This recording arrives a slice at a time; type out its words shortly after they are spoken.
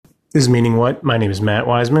This is Meaning What? My name is Matt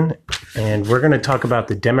Wiseman, and we're going to talk about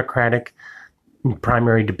the Democratic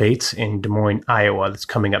primary debates in Des Moines, Iowa that's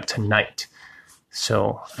coming up tonight.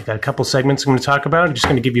 So I got a couple segments I'm going to talk about. I'm just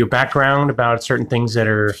going to give you a background about certain things that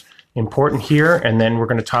are important here, and then we're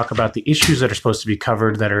going to talk about the issues that are supposed to be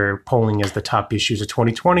covered that are polling as the top issues of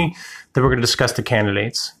 2020. Then we're going to discuss the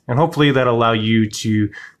candidates, and hopefully that'll allow you to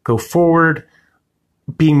go forward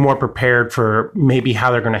being more prepared for maybe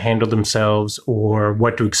how they're going to handle themselves or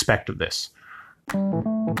what to expect of this.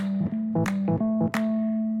 All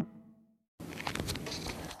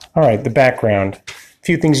right, the background. A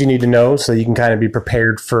few things you need to know so you can kind of be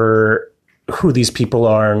prepared for who these people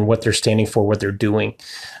are and what they're standing for, what they're doing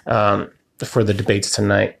for the debates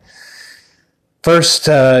tonight. First,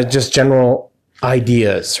 just general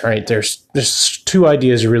ideas, right? There's two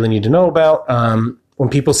ideas you really need to know about. When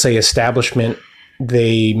people say establishment,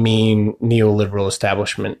 they mean neoliberal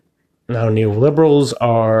establishment. Now, neoliberals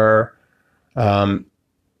are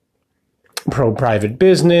pro-private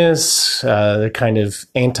business. They're kind of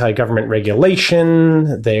anti-government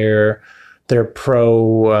regulation. They're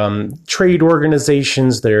pro-trade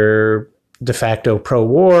organizations. They're de facto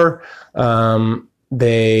pro-war.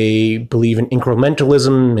 They believe in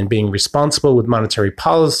incrementalism and being responsible with monetary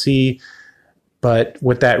policy. But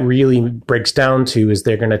what that really breaks down to is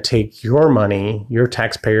they're going to take your money, your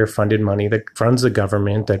taxpayer-funded money that runs the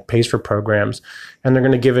government, that pays for programs, and they're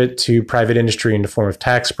going to give it to private industry in the form of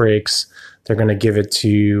tax breaks. They're going to give it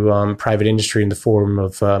to private industry in the form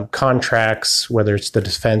of contracts, whether it's the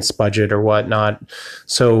defense budget or whatnot.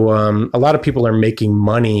 So a lot of people are making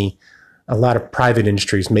money, a lot of private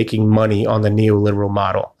industries making money on the neoliberal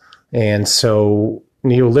model. And so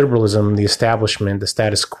neoliberalism, the establishment, the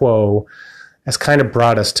status quo, has kind of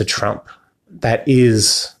brought us to Trump. That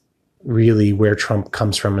is really where Trump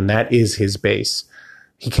comes from, and that is his base.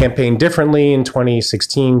 He campaigned differently in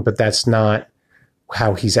 2016, but that's not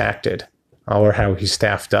how he's acted or how he's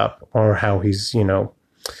staffed up or how he's,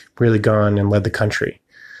 really gone and led the country.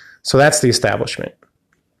 So that's the establishment.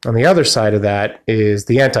 On the other side of that is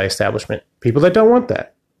the anti-establishment, people that don't want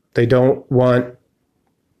that. They don't want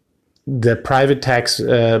the private tax,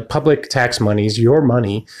 public tax monies, your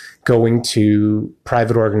money, going to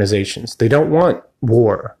private organizations. They don't want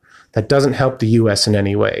war. That doesn't help the U.S. in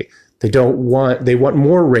any way. They want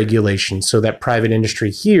more regulation so that private industry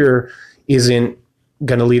here isn't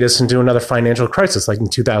going to lead us into another financial crisis like in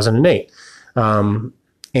 2008. And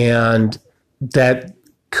that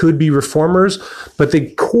could be reformers, but the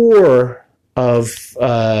core of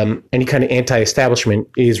any kind of anti-establishment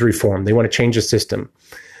is reform. They want to change the system.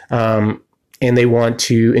 And they want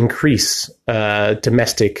to increase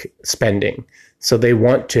domestic spending. So they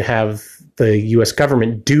want to have the U.S.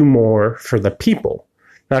 government do more for the people,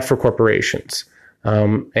 not for corporations.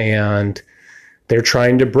 And they're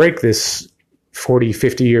trying to break this 40,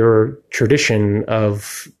 50-year tradition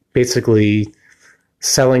of basically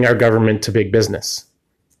selling our government to big business,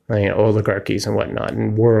 oligarchies and whatnot,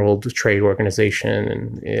 and World Trade Organization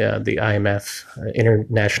and the IMF,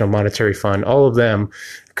 International Monetary Fund, all of them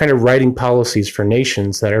kind of writing policies for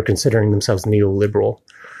nations that are considering themselves neoliberal.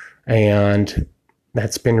 And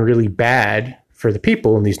that's been really bad for the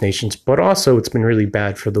people in these nations, but also it's been really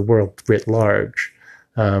bad for the world writ large.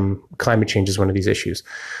 Climate change is one of these issues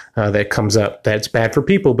that comes up. That's bad for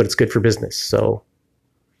people, but it's good for business. So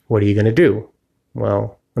what are you going to do?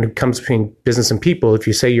 Well, when it comes between business and people, if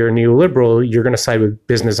you say you're a neoliberal, you're going to side with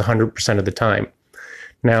business 100% of the time.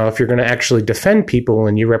 Now, if you're going to actually defend people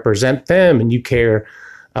and you represent them and you care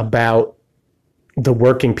about the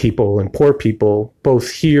working people and poor people, both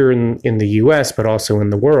here in the U.S., but also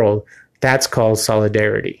in the world, that's called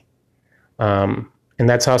solidarity. And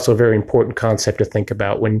that's also a very important concept to think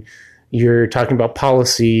about when you're talking about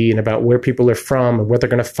policy and about where people are from and what they're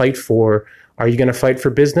going to fight for. Are you going to fight for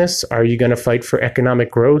business? Are you going to fight for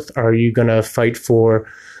economic growth? Are you going to fight for,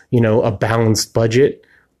 a balanced budget?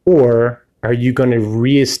 Or are you going to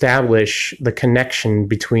reestablish the connection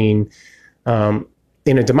between,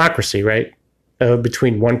 in a democracy, right?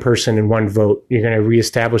 Between one person and one vote, you're going to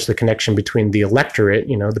reestablish the connection between the electorate,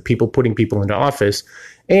 the people putting people into office,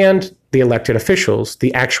 and the elected officials,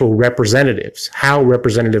 the actual representatives. How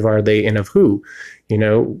representative are they and of who?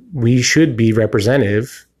 We should be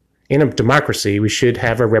representative. In a democracy, we should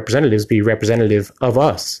have our representatives be representative of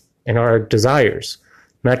us and our desires,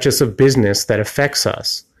 not just of business that affects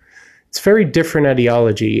us. It's very different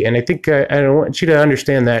ideology, and I think I want you to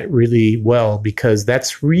understand that really well because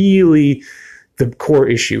that's really the core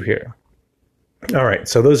issue here. All right,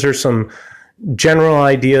 so those are some general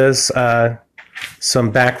ideas,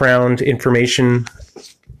 some background information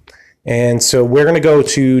And so we're going to go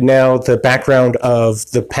to now the background of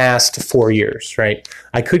the past 4 years, right?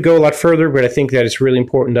 I could go a lot further, but I think that it's really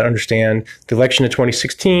important to understand the election of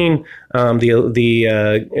 2016,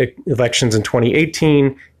 the elections in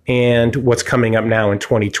 2018, and what's coming up now in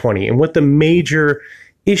 2020, and what the major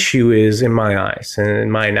issue is in my eyes and in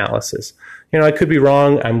my analysis. I could be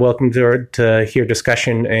wrong. I'm welcome to hear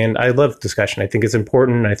discussion, and I love discussion. I think it's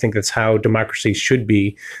important. I think that's how democracy should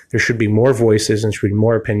be. There should be more voices and should be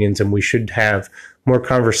more opinions, and we should have more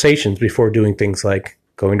conversations before doing things like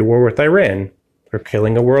going to war with Iran or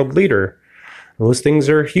killing a world leader. Those things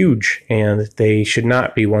are huge, and they should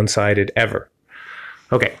not be one-sided ever.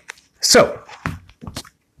 Okay, so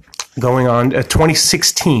going on,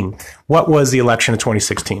 2016. What was the election of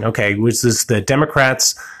 2016? Okay, was this the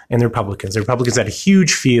Democrats and the Republicans? The Republicans had a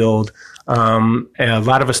huge field, a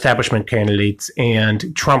lot of establishment candidates,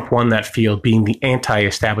 and Trump won that field, being the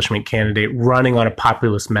anti-establishment candidate, running on a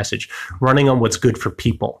populist message, running on what's good for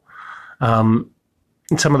people. Some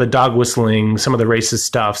of the dog whistling, some of the racist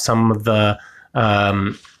stuff, some of the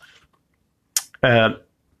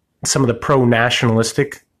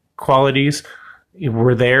pro-nationalistic qualities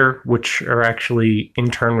were there, which are actually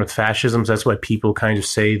in turn with fascism. That's why people kind of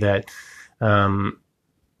say that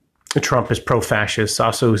Trump is pro-fascist.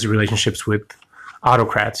 Also his relationships with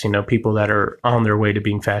autocrats, people that are on their way to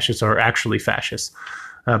being fascists are actually fascists.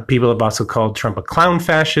 People have also called Trump a clown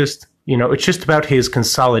fascist. It's just about his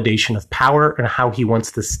consolidation of power and how he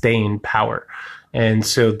wants to stay in power. And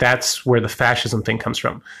so that's where the fascism thing comes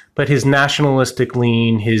from. But his nationalistic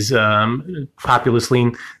lean, his populist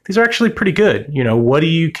lean, these are actually pretty good. What do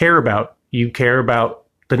you care about? You care about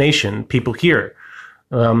the nation, people here.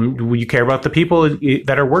 You care about the people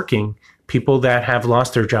that are working, people that have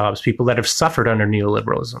lost their jobs, people that have suffered under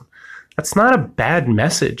neoliberalism. That's not a bad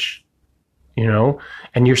message,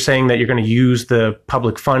 and you're saying that you're going to use the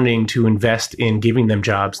public funding to invest in giving them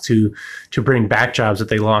jobs, to bring back jobs that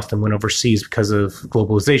they lost and went overseas because of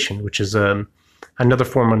globalization, which is another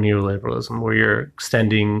form of neoliberalism where you're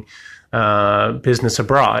extending business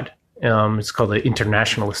abroad. It's called the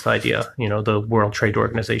internationalist idea. The World Trade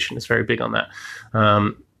Organization is very big on that.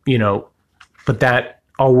 But that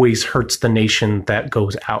always hurts the nation that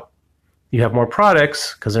goes out. You have more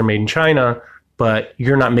products because they're made in China, but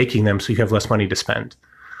you're not making them, so you have less money to spend.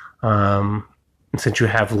 And since you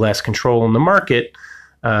have less control in the market,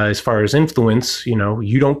 as far as influence,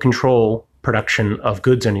 you don't control production of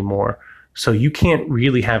goods anymore, so you can't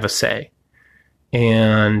really have a say.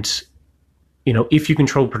 And if you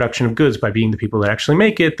control production of goods by being the people that actually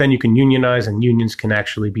make it, then you can unionize, and unions can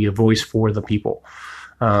actually be a voice for the people.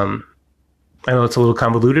 I know it's a little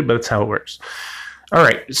convoluted, but that's how it works. All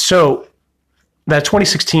right, so that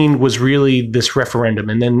 2016 was really this referendum,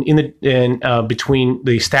 and then between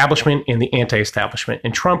the establishment and the anti-establishment,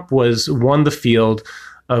 and Trump won the field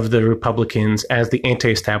of the Republicans as the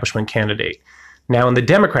anti-establishment candidate. Now, in the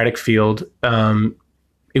Democratic field,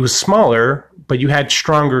 it was smaller, but you had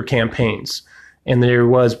stronger campaigns. And there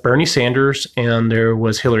was Bernie Sanders and there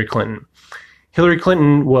was Hillary Clinton. Hillary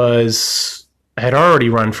Clinton had already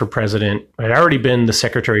run for president, had already been the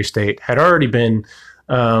Secretary of State, had already been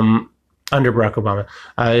under Barack Obama,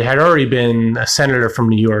 had already been a senator from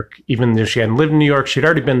New York. Even though she hadn't lived in New York, she'd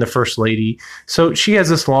already been the first lady. So she has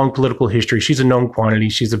this long political history. She's a known quantity.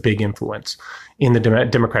 She's a big influence in the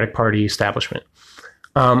Democratic Party establishment.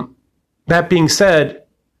 That being said,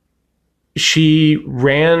 she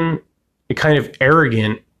ran a kind of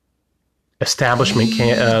arrogant establishment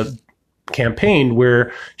campaign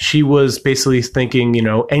where she was basically thinking,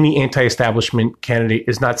 any anti-establishment candidate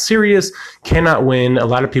is not serious, cannot win. A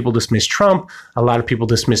lot of people dismiss Trump. A lot of people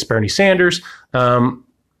dismiss Bernie Sanders. And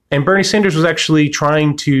Bernie Sanders was actually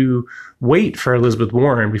trying to wait for Elizabeth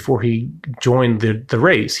Warren before he joined the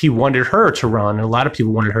race. He wanted her to run. And a lot of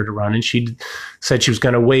people wanted her to run. And she said she was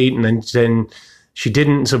going to wait. And then she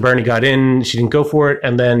didn't. So Bernie got in. She didn't go for it.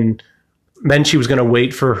 And then she was going to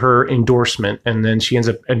wait for her endorsement, and then she ends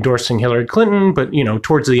up endorsing Hillary Clinton. But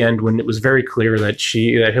towards the end, when it was very clear that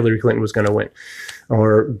Hillary Clinton was going to win,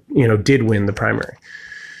 or did win the primary,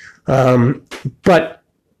 but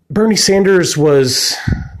Bernie Sanders was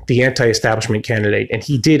the anti-establishment candidate, and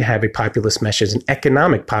he did have a populist message, an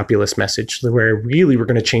economic populist message, where really we're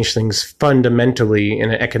going to change things fundamentally in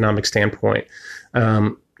an economic standpoint.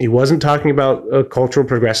 He wasn't talking about cultural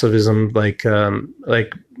progressivism like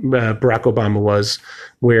Barack Obama was,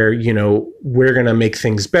 where, we're going to make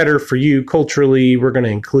things better for you culturally. We're going to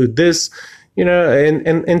include this,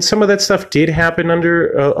 and some of that stuff did happen under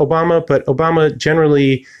Obama, but Obama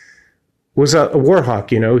generally was a war hawk.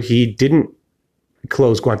 He didn't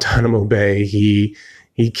close Guantanamo Bay. He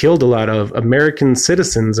He killed a lot of American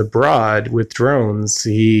citizens abroad with drones.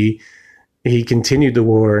 He continued the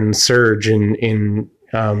war and surge in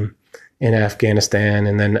Afghanistan,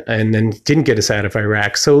 and then didn't get us out of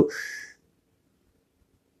Iraq. So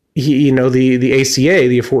the ACA,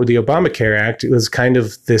 the Obamacare Act, was kind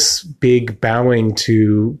of this big bowing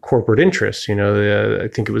to corporate interests. I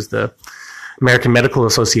think it was the American Medical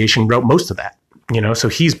Association wrote most of that. So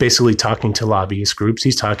he's basically talking to lobbyist groups.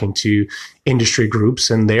 He's talking to industry groups,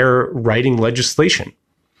 and they're writing legislation.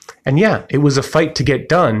 And yeah, it was a fight to get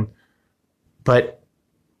done, but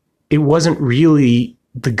it wasn't really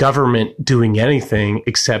the government doing anything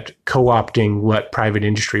except co-opting what private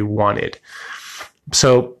industry wanted.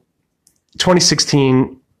 So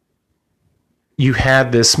 2016, you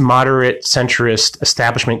had this moderate centrist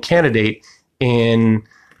establishment candidate in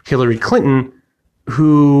Hillary Clinton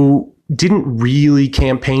who didn't really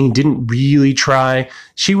campaign, didn't really try.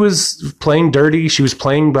 She was playing dirty. She was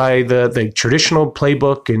playing by the traditional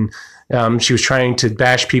playbook, and she was trying to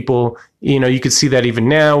bash people. You could see that even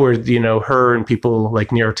now where, her and people like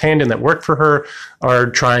Neera Tanden that work for her are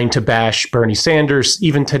trying to bash Bernie Sanders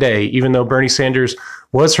even today, even though Bernie Sanders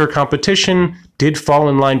was her competition, did fall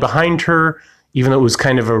in line behind her, even though it was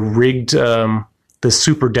kind of a rigged, the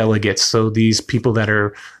super delegates. So these people that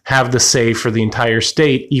have the say for the entire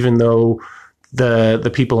state, even though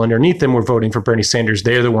the people underneath them were voting for Bernie Sanders,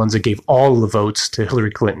 they're the ones that gave all the votes to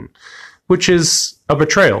Hillary Clinton, which is a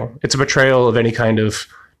betrayal. It's a betrayal of any kind of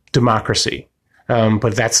democracy.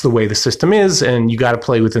 But that's the way the system is, and you got to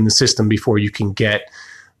play within the system before you can get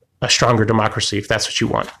a stronger democracy, if that's what you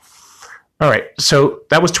want. All right, so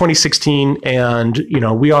that was 2016, and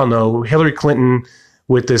we all know Hillary Clinton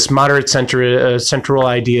with this moderate central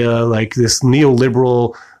idea, like this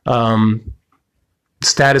neoliberal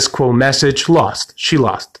status quo message, lost. She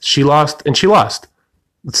lost, and she lost.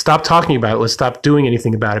 Let's stop talking about it. Let's stop doing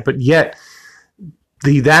anything about it. But yet,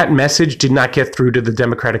 that message did not get through to the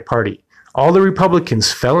Democratic Party. All the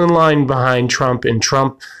Republicans fell in line behind Trump, and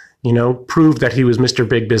Trump, proved that he was Mr.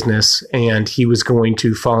 Big Business, and he was going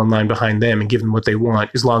to fall in line behind them and give them what they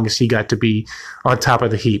want as long as he got to be on top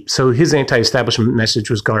of the heap. So his anti-establishment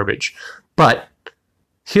message was garbage. But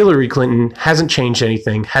Hillary Clinton hasn't changed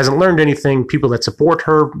anything, hasn't learned anything. People that support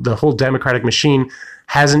her, the whole Democratic machine,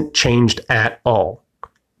 hasn't changed at all.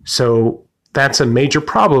 So that's a major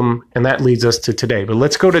problem, and that leads us to today. But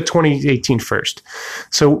let's go to 2018 first.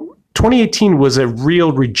 So 2018 was a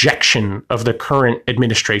real rejection of the current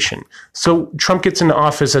administration. So Trump gets into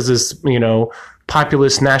office as this,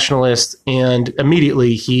 populist nationalist, and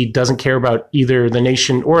immediately he doesn't care about either the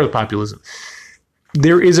nation or the populism.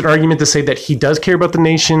 There is an argument to say that he does care about the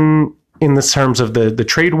nation in the terms of the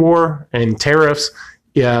trade war and tariffs.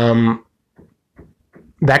 That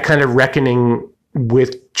kind of reckoning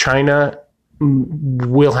with China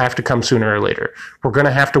will have to come sooner or later. We're going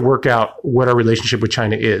to have to work out what our relationship with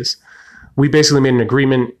China is. We basically made an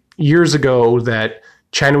agreement years ago that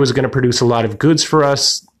China was going to produce a lot of goods for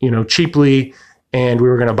us, cheaply, and we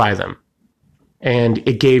were going to buy them. And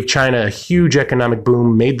it gave China a huge economic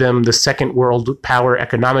boom, made them the second world power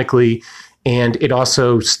economically, and it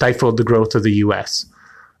also stifled the growth of the U.S.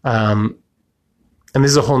 And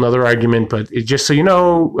this is a whole nother argument, but just so you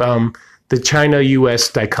know, the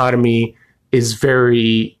China-U.S. dichotomy is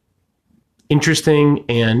very interesting,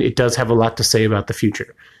 and it does have a lot to say about the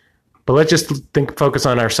future. But let's just focus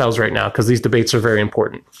on ourselves right now, because these debates are very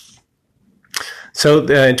important. So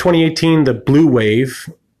in 2018, the blue wave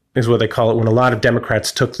is what they call it, when a lot of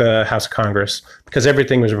Democrats took the House of Congress, because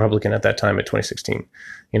everything was Republican at that time in 2016.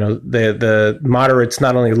 The moderates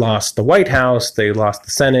not only lost the White House, they lost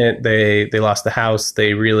the Senate, they lost the House.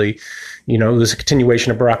 They really, it was a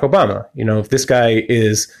continuation of Barack Obama. If this guy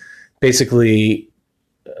is basically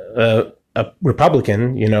a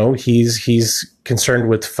Republican, he's concerned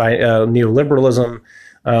with neoliberalism.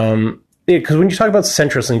 Because when you talk about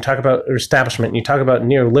centrists and you talk about establishment and you talk about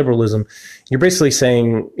neoliberalism, you're basically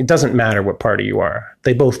saying it doesn't matter what party you are.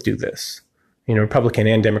 They both do this, Republican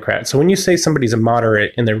and Democrat. So when you say somebody's a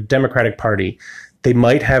moderate in their Democratic Party, they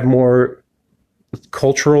might have more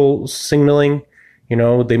cultural signaling.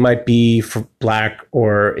 They might be for Black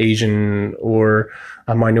or Asian or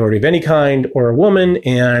a minority of any kind or a woman,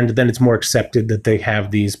 and then it's more accepted that they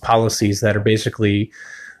have these policies that are basically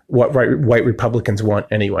what white Republicans want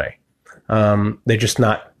anyway. They're just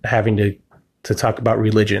not having to talk about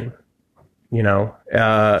religion.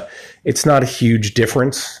 It's not a huge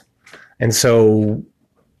difference. And so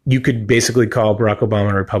you could basically call Barack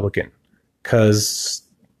Obama a Republican, because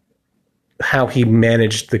how he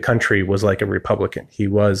managed the country was like a Republican. He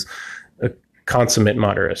was a consummate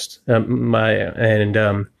moderate.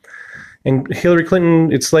 And Hillary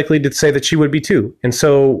Clinton, it's likely to say that she would be too. And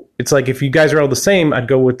so it's like, if you guys are all the same, I'd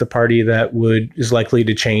go with the party that is likely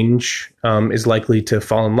to change, is likely to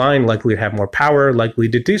fall in line, likely to have more power, likely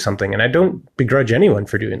to do something. And I don't begrudge anyone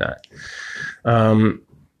for doing that.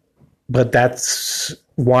 But that's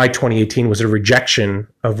why 2018 was a rejection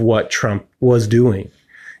of what Trump was doing.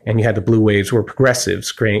 And you had the blue waves where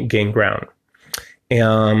progressives gain ground.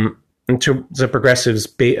 And to the progressives,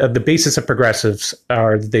 the basis of progressives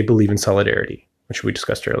are that they believe in solidarity, which we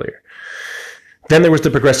discussed earlier. Then there was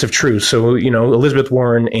the progressive truth. So, Elizabeth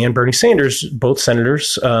Warren and Bernie Sanders, both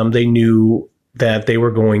senators, they knew that they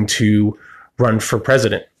were going to run for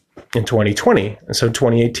president in 2020. And so in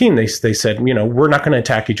 2018, they said, we're not going to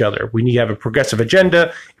attack each other. We need to have a progressive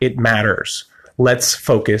agenda. It matters. Let's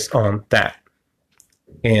focus on that.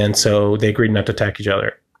 And so they agreed not to attack each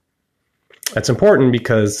other. That's important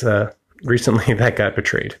because recently that got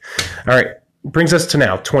betrayed. All right. Brings us to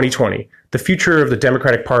now, 2020. The future of the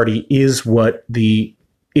Democratic Party is what the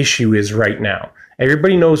issue is right now.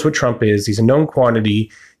 Everybody knows what Trump is. He's a known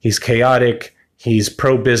quantity. He's chaotic. He's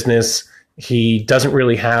pro-business. He doesn't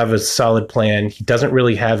really have a solid plan. He doesn't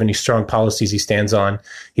really have any strong policies he stands on.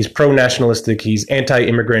 He's pro-nationalistic. He's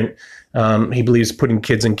anti-immigrant. He believes putting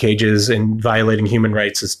kids in cages and violating human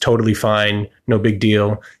rights is totally fine. No big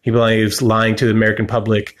deal. He believes lying to the American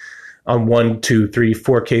public on 1, 2, 3,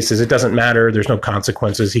 4 cases. It doesn't matter. There's no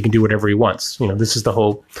consequences. He can do whatever he wants. This is the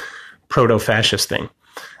whole proto-fascist thing.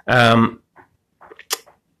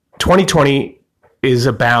 2020 is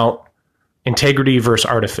about integrity versus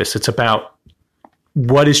artifice. It's about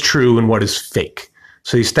what is true and what is fake.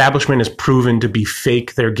 So the establishment is proven to be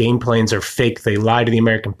fake. Their game plans are fake. They lie to the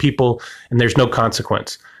American people, and there's no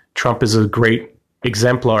consequence. Trump is a great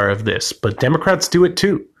exemplar of this, but Democrats do it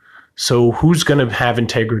too. So who's going to have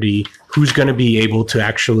integrity? Who's going to be able to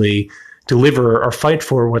actually deliver or fight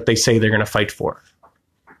for what they say they're going to fight for?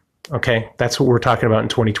 Okay, that's what we're talking about in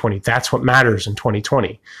 2020. That's what matters in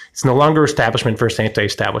 2020. It's no longer establishment versus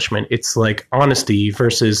anti-establishment. It's like honesty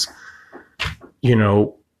versus,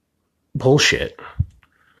 bullshit.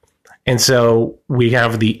 And so we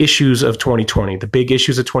have the issues of 2020. The big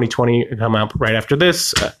issues of 2020 come up right after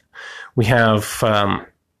this. We have,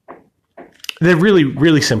 they're really,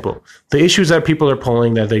 really simple. The issues that people are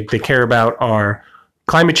polling that they care about are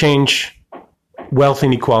climate change, wealth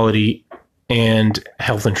inequality, and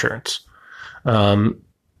health insurance.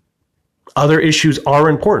 Other issues are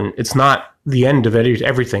important. It's not the end of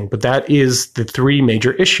everything, but that is the 3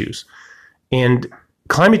 major issues. And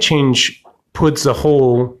climate change puts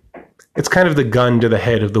it's kind of the gun to the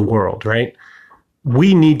head of the world, right?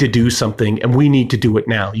 We need to do something, and we need to do it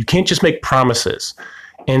now. You can't just make promises.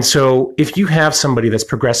 And so if you have somebody that's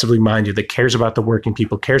progressively minded, that cares about the working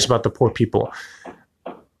people, cares about the poor people,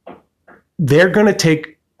 they're going to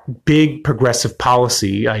take big progressive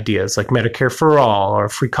policy ideas like Medicare for all or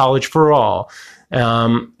free college for all,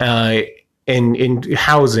 and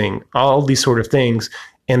housing, all these sort of things,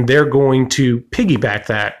 and they're going to piggyback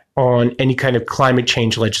that on any kind of climate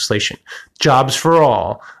change legislation. Jobs for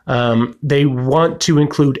all. They want to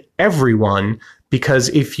include everyone, because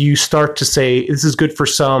if you start to say this is good for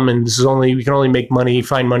some and we can only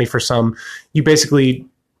find money for some, you basically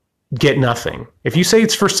get nothing. If you say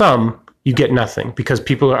it's for some, you get nothing, because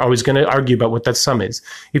people are always going to argue about what that sum is.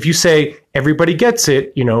 If you say everybody gets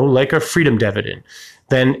it, like a freedom dividend,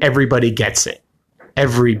 then everybody gets it.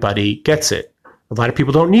 Everybody gets it. A lot of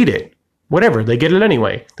people don't need it. Whatever, they get it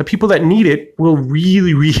anyway. The people that need it will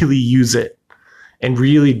really, really use it and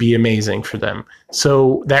really be amazing for them.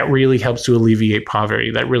 So that really helps to alleviate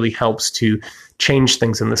poverty. That really helps to change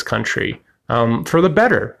things in this country for the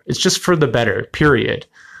better. It's just for the better, period.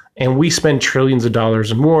 And we spend trillions of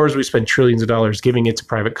dollars in wars. We spend trillions of dollars giving it to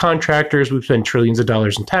private contractors. We spend trillions of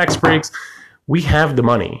dollars in tax breaks. We have the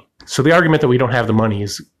money. So the argument that we don't have the money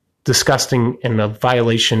is disgusting and a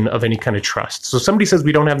violation of any kind of trust. So somebody says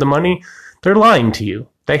we don't have the money, they're lying to you.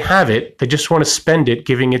 They have it. They just want to spend it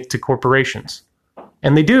giving it to corporations.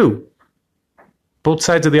 And they do. Both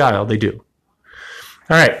sides of the aisle, they do.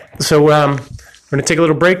 All right. So we're going to take a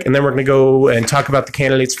little break, and then we're going to go and talk about the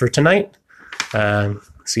candidates for tonight.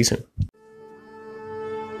 See you soon.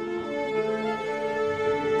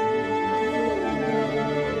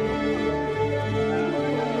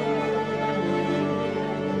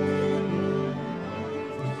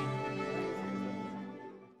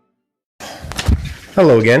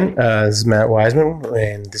 Hello again. This is Matt Wiseman,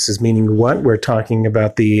 and this is Meaning What? We're talking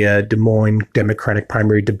about the Des Moines Democratic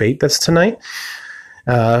primary debate that's tonight.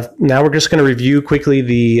 Now we're just going to review quickly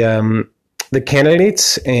the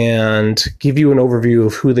candidates and give you an overview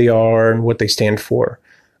of who they are and what they stand for.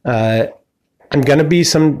 I'm going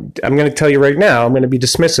to tell you right now, I'm going to be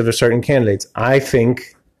dismissive of certain candidates. I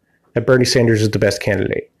think that Bernie Sanders is the best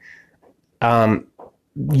candidate.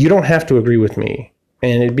 You don't have to agree with me,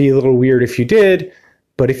 and it'd be a little weird if you did,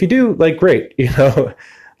 but if you do, like, great.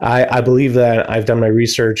 I believe that. I've done my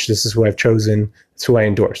research. This is who I've chosen. It's who I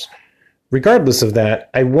endorse. Regardless of that,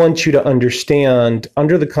 I want you to understand,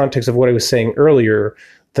 under the context of what I was saying earlier,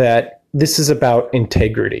 that this is about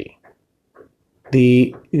integrity.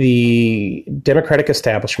 The Democratic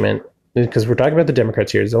establishment, because we're talking about the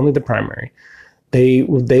Democrats here, it's only the primary, they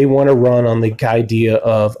want to run on the idea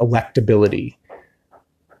of electability.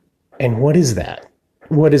 And what is that?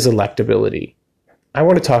 What is electability? I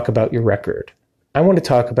want to talk about your record. I want to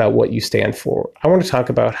talk about what you stand for. I want to talk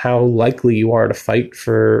about how likely you are to fight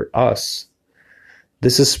for us.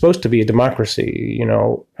 This is supposed to be a democracy,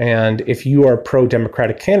 and if you are a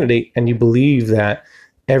pro-democratic candidate and you believe that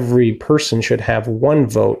every person should have one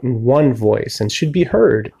vote and one voice and should be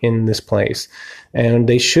heard in this place, and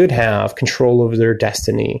they should have control over their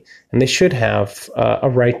destiny, and they should have a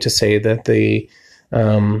right to say that the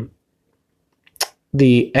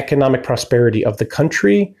economic prosperity of the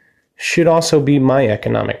country should also be my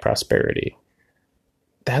economic prosperity.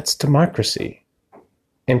 That's democracy.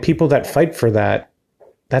 And people that fight for that,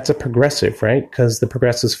 that's a progressive, right? Because the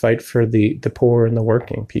progressives fight for the poor and the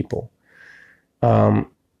working people.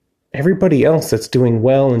 Everybody else that's doing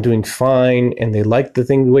well and doing fine, and they like the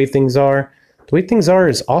way things are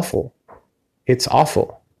is awful. It's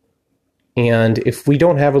awful. And if we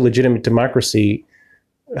don't have a legitimate democracy,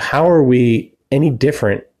 how are we any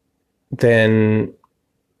different than,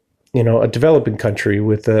 a developing country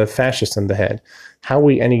with a fascist in the head? How are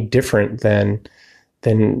we any different than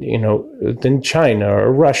China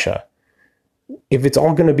or Russia? If it's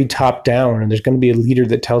all going to be top down and there's going to be a leader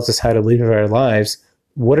that tells us how to live our lives,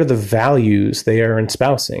 what are the values they are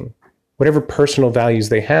espousing? Whatever personal values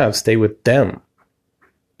they have, stay with them.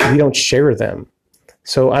 We don't share them.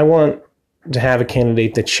 So I want to have a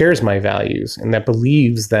candidate that shares my values and that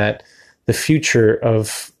believes that the future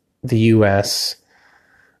of the U.S.,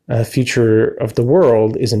 future of the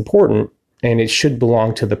world is important, and it should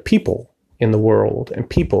belong to the people in the world and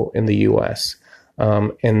people in the U.S.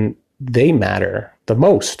 And they matter the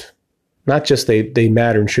most. Not just they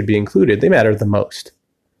matter and should be included. They matter the most.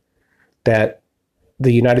 That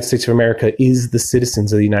the United States of America is the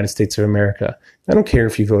citizens of the United States of America. I don't care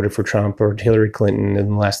if you voted for Trump or Hillary Clinton in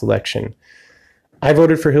the last election. I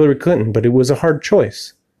voted for Hillary Clinton, but it was a hard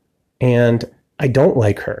choice. And I don't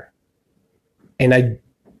like her. And I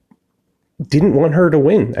didn't want her to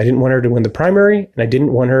win. I didn't want her to win the primary, and I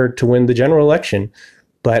didn't want her to win the general election.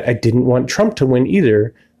 But I didn't want Trump to win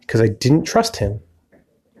either, because I didn't trust him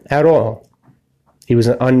at all. He was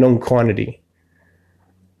an unknown quantity.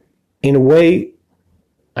 In a way,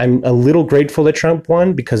 I'm a little grateful that Trump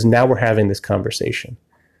won, because now we're having this conversation.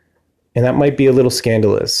 And that might be a little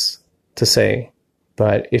scandalous to say.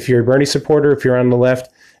 But if you're a Bernie supporter, if you're on the left,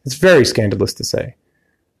 it's very scandalous to say.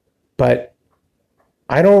 But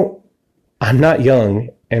I'm not young,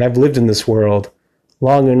 and I've lived in this world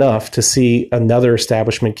long enough to see another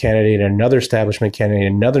establishment candidate, another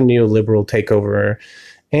neoliberal takeover,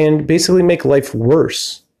 and basically make life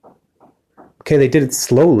worse. Okay, they did it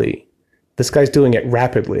slowly. This guy's doing it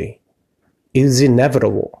rapidly. It is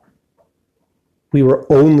inevitable. We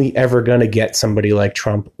were only ever going to get somebody like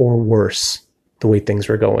Trump or worse the way things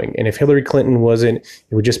were going. And if Hillary Clinton wasn't,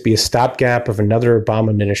 it would just be a stopgap of another Obama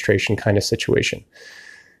administration kind of situation.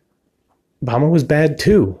 Obama was bad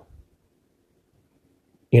too.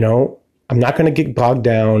 I'm not going to get bogged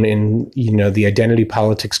down in, the identity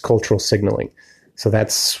politics, cultural signaling. So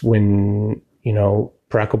that's when,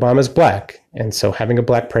 Barack Obama is black. And so having a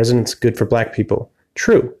black president is good for black people.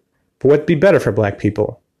 True. But what'd be better for black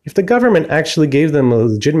people? If the government actually gave them a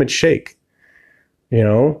legitimate shake,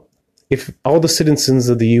 if all the citizens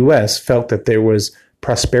of the U.S. felt that there was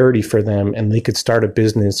prosperity for them and they could start a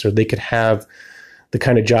business, or they could have the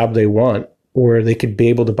kind of job they want, or they could be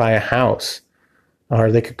able to buy a house,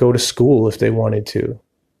 or they could go to school if they wanted to.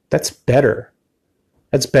 That's better.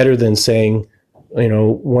 That's better than saying,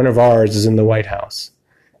 one of ours is in the White House.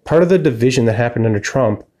 Part of the division that happened under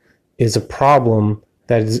Trump is a problem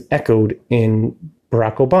that is echoed in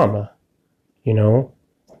Barack Obama.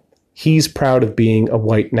 He's proud of being a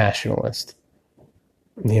white nationalist,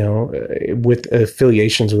 with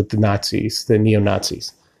affiliations with the Nazis, the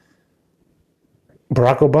neo-Nazis.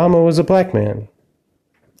 Barack Obama was a black man.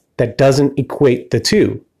 That doesn't equate the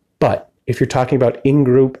two. But if you're talking about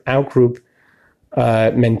in-group, out-group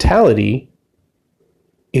mentality,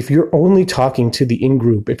 if you're only talking to the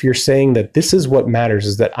in-group, if you're saying that this is what matters,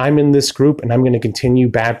 is that I'm in this group and I'm going to continue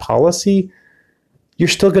bad policy, you're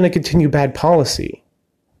still going to continue bad policy.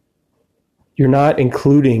 You're not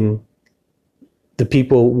including the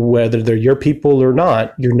people, whether they're your people or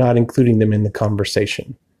not, you're not including them in the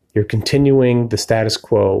conversation. You're continuing the status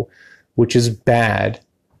quo, which is bad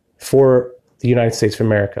for the United States of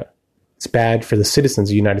America. It's bad for the citizens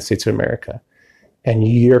of the United States of America. And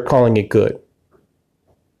you're calling it good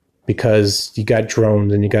because you got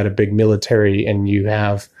drones and you got a big military and you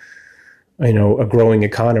have, a growing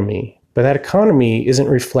economy. But that economy isn't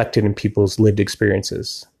reflected in people's lived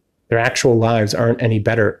experiences. Their actual lives aren't any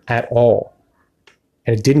better at all.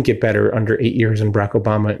 And it didn't get better under 8 years in Barack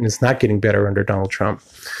Obama, and it's not getting better under Donald Trump.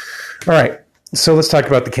 All right, so let's talk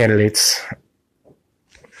about the candidates.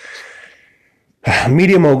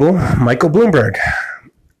 Media mogul, Michael Bloomberg.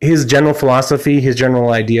 His general philosophy, his general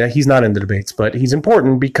idea, he's not in the debates, but he's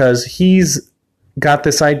important because he's got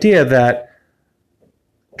this idea that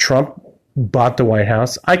Trump bought the White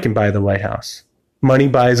House. I can buy the White House. Money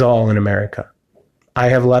buys all in America. I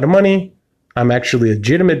have a lot of money. I'm actually a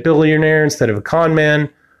legitimate billionaire instead of a con man.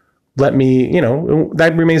 Let me,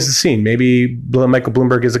 that remains to be seen. Maybe Michael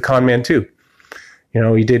Bloomberg is a con man too.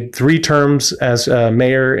 He did 3 terms as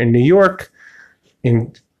mayor in New York,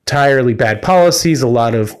 entirely bad policies, a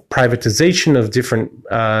lot of privatization of different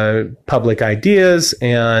public ideas,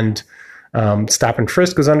 and stop and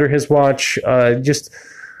frisk was under his watch. Just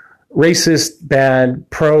racist, bad,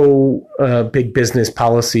 pro big business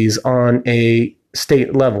policies on a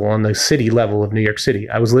state level, on the city level of New York City.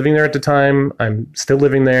 I was living there at the time. I'm still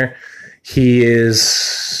living there. He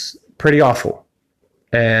is pretty awful.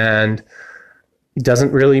 And it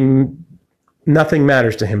doesn't really, nothing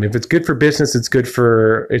matters to him. If it's good for business, it's good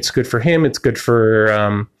for him. It's good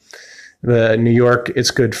for the New York.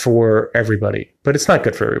 It's good for everybody. But it's not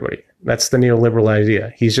good for everybody. That's the neoliberal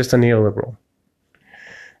idea. He's just a neoliberal.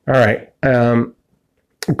 All right.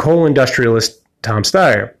 Coal industrialist Tom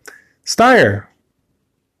Steyer. Steyer,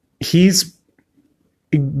 he's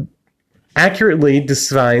accurately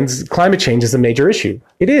defines climate change as a major issue.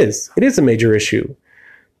 It is a major issue.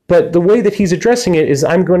 But the way that he's addressing it is,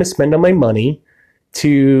 I'm going to spend all my money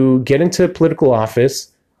to get into political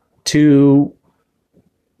office to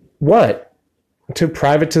what? To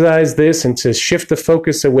privatize this and to shift the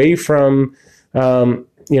focus away from,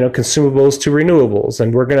 consumables to renewables.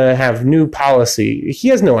 And we're going to have new policy. He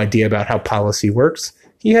has no idea about how policy works.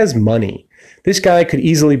 He has money. This guy could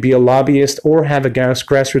easily be a lobbyist or have a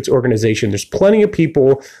grassroots organization. There's plenty of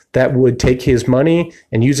people that would take his money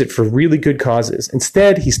and use it for really good causes.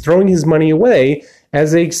 Instead, he's throwing his money away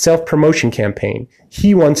as a self-promotion campaign.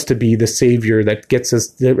 He wants to be the savior that gets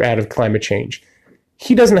us out of climate change.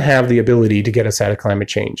 He doesn't have the ability to get us out of climate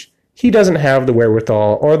change. He doesn't have the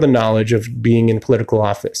wherewithal or the knowledge of being in political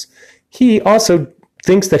office. He also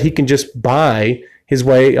thinks that he can just buy his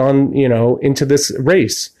way on, into this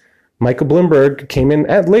race. Michael Bloomberg came in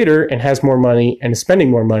later and has more money and is spending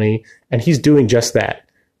more money, and he's doing just that.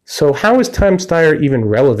 So how is Tom Steyer even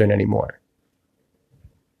relevant anymore?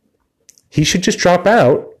 He should just drop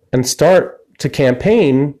out and start to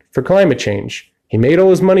campaign for climate change. He made all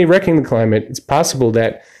his money wrecking the climate. It's possible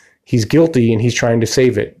that he's guilty and he's trying to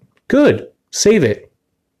save it. Good, save it.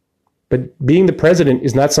 But being the president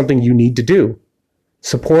is not something you need to do.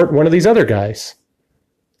 Support one of these other guys.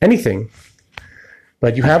 Anything.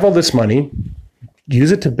 But you have all this money,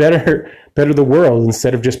 use it to better the world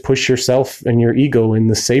instead of just push yourself and your ego in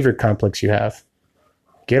the savior complex you have.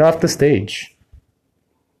 Get off the stage.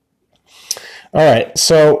 All right,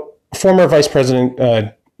 so former Vice President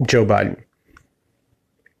Joe Biden.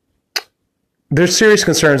 There's serious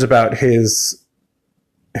concerns about his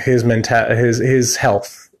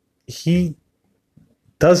health. He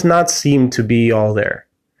does not seem to be all there.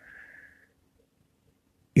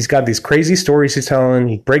 He's got these crazy stories he's telling.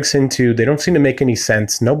 He breaks into. They don't seem to make any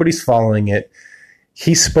sense. Nobody's following it.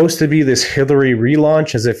 He's supposed to be this Hillary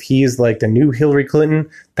relaunch as if he's like the new Hillary Clinton.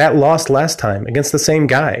 That lost last time against the same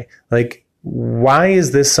guy. Like, why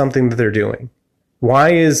is this something that they're doing?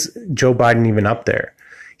 Why is Joe Biden even up there?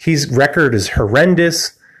 His record is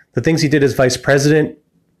horrendous. The things he did as vice president,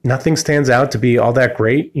 nothing stands out to be all that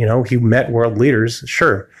great. He met world leaders.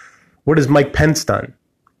 Sure. What has Mike Pence done?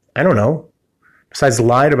 I don't know. Besides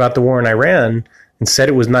lied about the war in Iran and said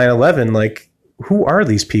it was 9/11, like, who are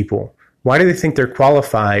these people? Why do they think they're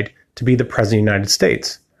qualified to be the president of the United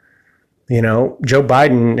States? Joe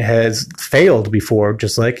Biden has failed before,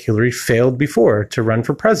 just like Hillary failed before to run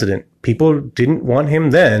for president. People didn't want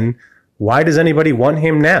him then. Why does anybody want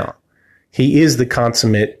him now? He is the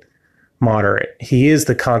consummate moderate. He is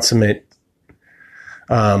the consummate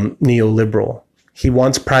neoliberal. He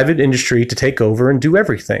wants private industry to take over and do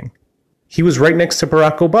everything. He was right next to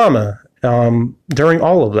Barack Obama during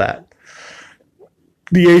all of that.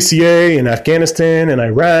 The ACA in Afghanistan and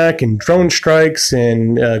Iraq and drone strikes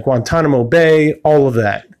and Guantanamo Bay, all of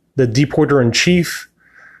that. The deporter in chief,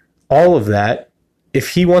 all of that. If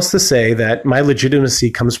he wants to say that my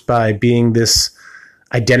legitimacy comes by being this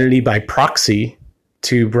identity by proxy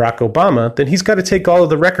to Barack Obama, then he's got to take all of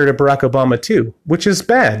the record of Barack Obama too, which is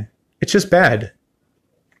bad. It's just bad.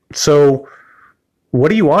 So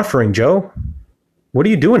what are you offering, Joe? What are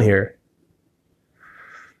you doing here?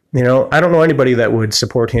 You know, I don't know anybody that would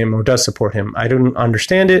support him or does support him. I don't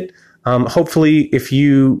understand it. Hopefully, if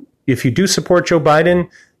you do support Joe Biden,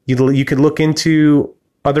 you could look into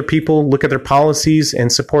other people, look at their policies,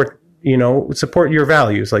 and support your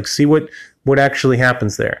values. Like, see what actually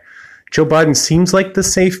happens there. Joe Biden seems like the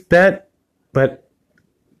safe bet, but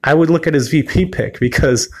I would look at his VP pick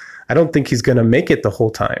because I don't think he's going to make it the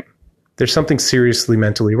whole time. There's something seriously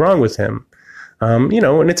mentally wrong with him, and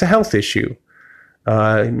it's a health issue.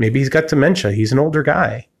 Maybe he's got dementia. He's an older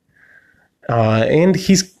guy. And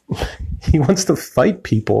he wants to fight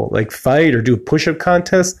people, like fight or do a push-up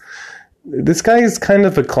contest. This guy is kind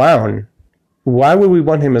of a clown. Why would we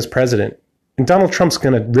want him as president? And Donald Trump's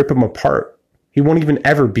going to rip him apart. He won't even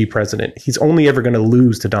ever be president. He's only ever going to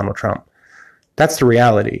lose to Donald Trump. That's the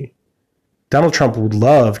reality. Donald Trump would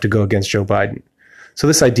love to go against Joe Biden. So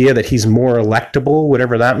this idea that he's more electable,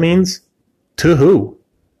 whatever that means, to who?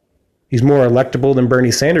 He's more electable than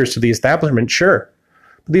Bernie Sanders to the establishment, sure.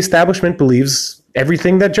 But the establishment believes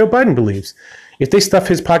everything that Joe Biden believes. If they stuff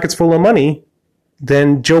his pockets full of money,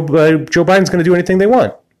 then Joe Biden's going to do anything they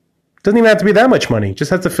want. Doesn't even have to be that much money.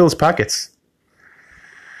 Just has to fill his pockets.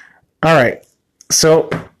 All right. So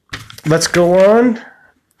let's go on.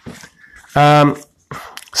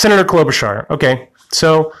 Senator Klobuchar. Okay.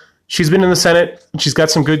 So she's been in the Senate. She's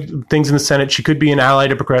got some good things in the Senate. She could be an ally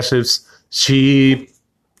to progressives. She's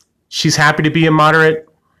happy to be a moderate.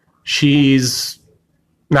 She's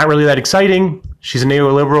not really that exciting. She's a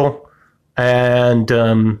neoliberal.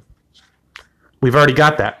 And we've already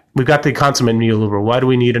got that. We've got the consummate neoliberal. Why do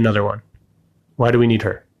we need another one? Why do we need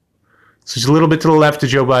her? So she's a little bit to the left of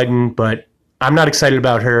Joe Biden, but I'm not excited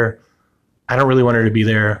about her. I don't really want her to be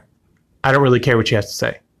there. I don't really care what she has to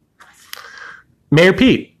say. Mayor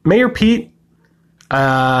Pete.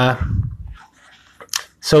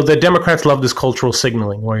 So the Democrats love this cultural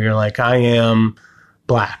signaling where you're like, I am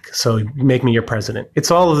black, so make me your president.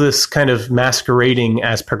 It's all of this kind of masquerading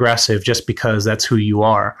as progressive just because that's who you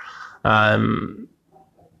are.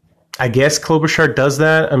 I guess Klobuchar does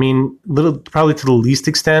that. I mean, probably to the least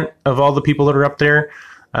extent of all the people that are up there.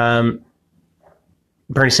 Bernie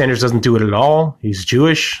Sanders doesn't do it at all. He's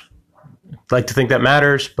Jewish. I'd like to think that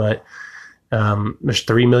matters, but there's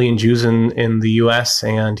 3 million Jews in the U.S.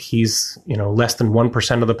 and he's less than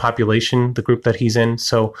 1% of the population, the group that he's in.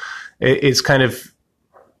 So it's kind of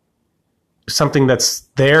something that's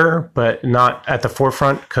there, but not at the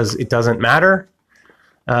forefront because it doesn't matter.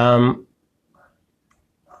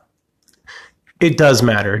 It does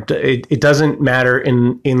matter. It doesn't matter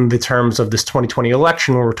in the terms of this 2020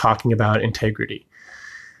 election where we're talking about integrity.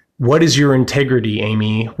 What is your integrity,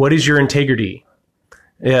 Amy? What is your integrity?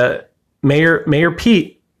 Mayor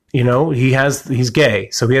Pete, he's gay.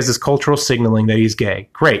 So he has this cultural signaling that he's gay.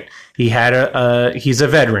 Great. He's a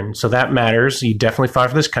veteran. So that matters. He definitely fought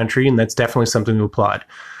for this country. And that's definitely something to applaud.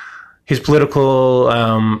 His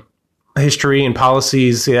political history and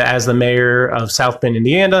policies as the mayor of South Bend,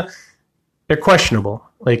 Indiana, they're questionable.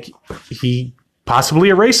 Like, he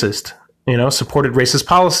possibly a racist, supported racist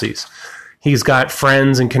policies. He's got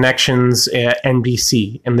friends and connections at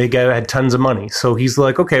NBC, and they had tons of money. So he's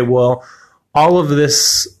like, okay, well, all of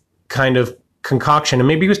this kind of concoction, and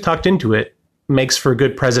maybe he was tucked into it, makes for a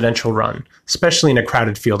good presidential run, especially in a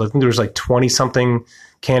crowded field. I think there was like 20-something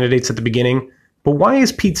candidates at the beginning. But why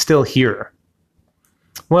is Pete still here?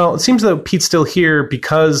 Well, it seems that Pete's still here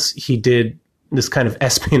because he did this kind of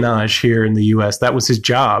espionage here in the U.S. That was his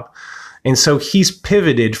job. And so he's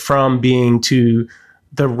pivoted from being to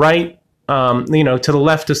the right, to the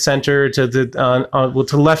left of center, to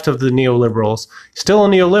the left of the neoliberals. Still a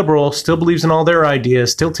neoliberal, still believes in all their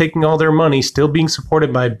ideas, still taking all their money, still being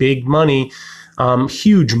supported by big money,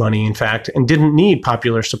 huge money, in fact, and didn't need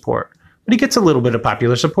popular support. But he gets a little bit of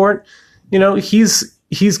popular support.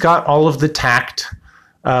 He's got all of the tact,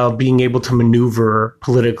 being able to maneuver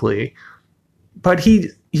politically. But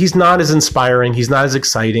he's not as inspiring, he's not as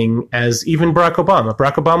exciting as even Barack Obama.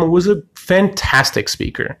 Barack Obama was a fantastic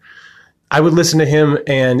speaker. I would listen to him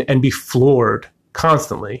and be floored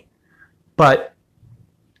constantly. But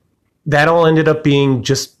that all ended up being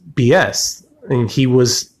just BS. And he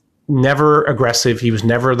was never aggressive. He was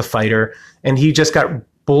never the fighter. And he just got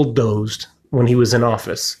bulldozed when he was in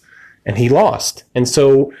office, and he lost. And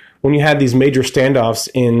so when you had these major standoffs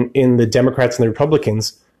in the Democrats and the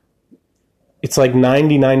Republicans, it's like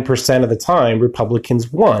 99% of the time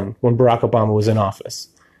Republicans won when Barack Obama was in office.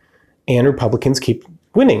 And Republicans keep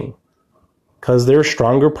winning because they're a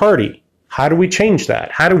stronger party. How do we change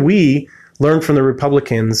that? How do we learn from the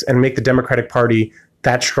Republicans and make the Democratic Party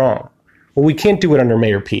that strong? Well, we can't do it under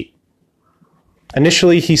Mayor Pete.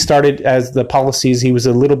 Initially, he started as the policies, he was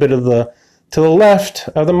a little bit to the left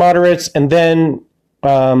of the moderates, and then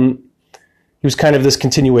he was kind of this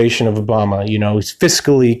continuation of Obama. You know, he's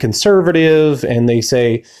fiscally conservative, and they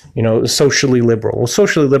say, you know, socially liberal. Well,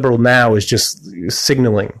 socially liberal now is just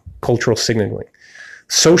signaling, cultural signaling.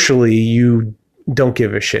 Socially, you don't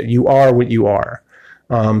give a shit. You are what you are.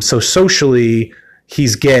 So socially,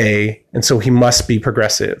 he's gay, and so he must be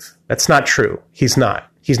progressive. That's not true. He's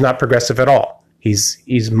not. He's not progressive at all.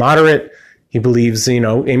 He's moderate. He believes, you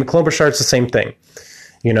know, Amy Klobuchar, it's the same thing.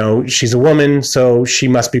 You know, she's a woman, so she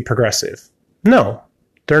must be progressive. No,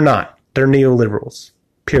 they're not. They're neoliberals,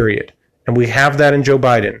 period. And we have that in Joe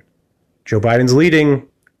Biden. Joe Biden's leading.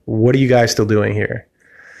 What are you guys still doing here?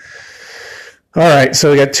 All right,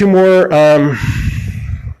 so we got two more.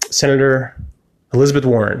 Senator Elizabeth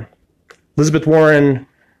Warren. Elizabeth Warren,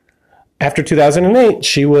 after 2008,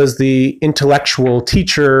 she was the intellectual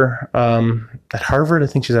teacher at Harvard. I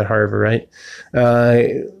think she's at Harvard, right?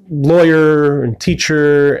 Lawyer and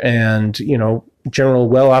teacher and, you know, general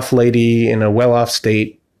well-off lady in a well-off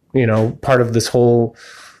state, you know, part of this whole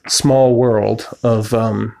small world of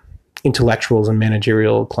intellectuals and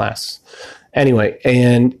managerial class. Anyway,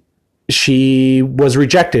 and she was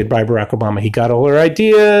rejected by Barack Obama. He got all her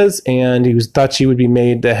ideas, and he thought she would be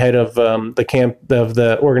made the head of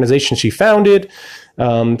the organization she founded,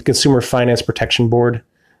 the Consumer Finance Protection Board,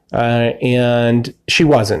 and she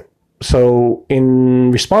wasn't. So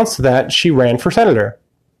in response to that, she ran for senator.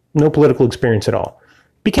 No political experience at all.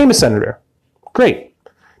 Became a senator. Great.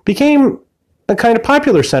 Became a kind of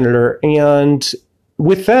popular senator, and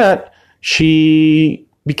with that, she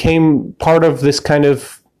became part of this kind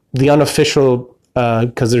of the unofficial,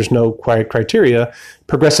 because there's no criteria,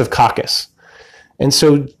 progressive caucus. And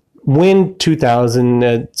so when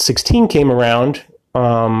 2016 came around,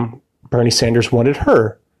 Bernie Sanders wanted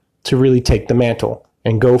her to really take the mantle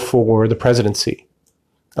and go for the presidency.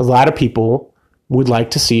 A lot of people would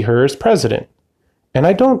like to see her as president, and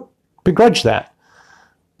I don't begrudge that.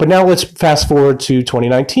 But now let's fast forward to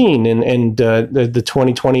 2019 and the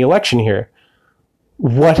 2020 election here.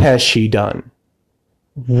 What has she done?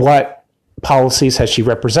 What policies has she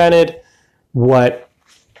represented? What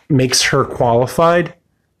makes her qualified?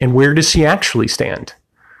 And where does she actually stand?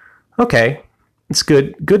 Okay, it's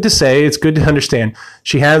good to say. It's good to understand.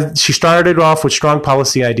 She started off with strong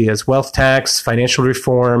policy ideas: wealth tax, financial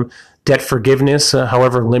reform, debt forgiveness,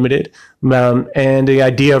 however limited, and the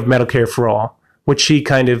idea of Medicare for all, which she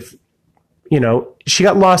kind of, you know, she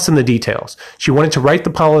got lost in the details. She wanted to write the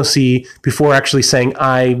policy before actually saying,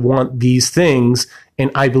 I want these things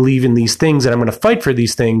and I believe in these things and I'm going to fight for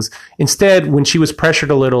these things. Instead, when she was pressured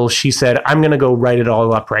a little, she said, I'm going to go write it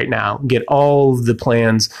all up right now, get all the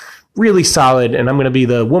plans really solid, and I'm going to be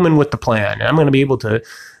the woman with the plan. And I'm going to be able to,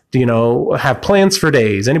 you know, have plans for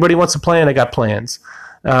days. Anybody wants a plan? I got plans.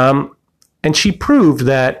 And she proved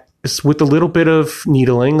that with a little bit of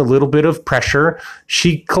needling, a little bit of pressure,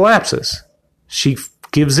 she collapses. She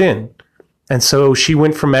gives in. And so she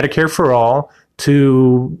went from Medicare for all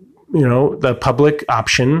to, you know, the public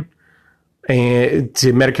option, and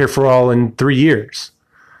to Medicare for all in 3 years,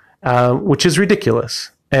 which is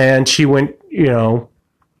ridiculous. And she went, you know,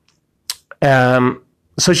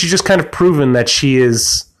 so she's just kind of proven that she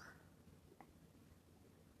is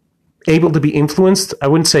able to be influenced. I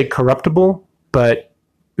wouldn't say corruptible, but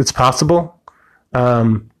it's possible.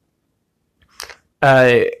 And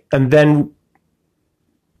then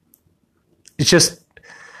it's just,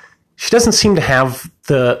 she doesn't seem to have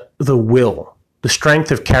the will, the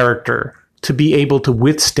strength of character to be able to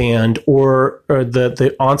withstand or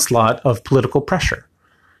the onslaught of political pressure.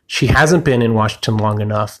 She hasn't been in Washington long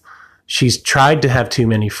enough. She's tried to have too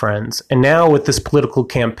many friends. And now with this political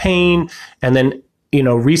campaign, and then, you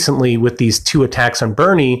know, recently with these 2 attacks on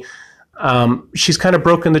Bernie, she's kind of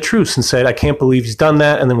broken the truce and said, I can't believe he's done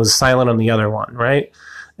that, and then was silent on the other one, right?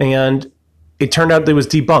 And it turned out that it was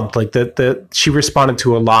debunked, like that she responded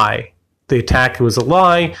to a lie. The attack was a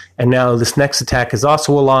lie, and now this next attack is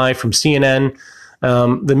also a lie from CNN.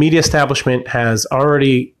 The media establishment has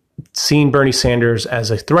already seen Bernie Sanders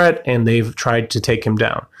as a threat, and they've tried to take him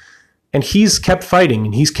down. And he's kept fighting,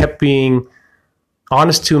 and he's kept being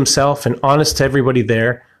honest to himself and honest to everybody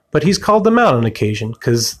there. but he's called them out on occasion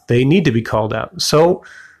because they need to be called out. So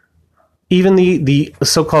even the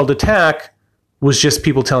so-called attack was just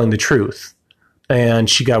people telling the truth. And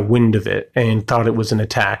she got wind of it and thought it was an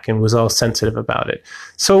attack and was all sensitive about it.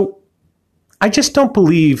 So I just don't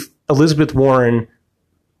believe Elizabeth Warren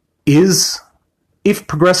is, if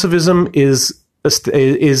progressivism is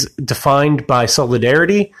defined by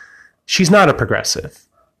solidarity, she's not a progressive.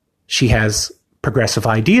 She has progressive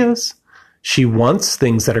ideas. She wants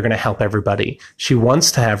things that are going to help everybody. She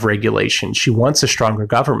wants to have regulation. She wants a stronger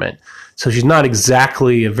government. So she's not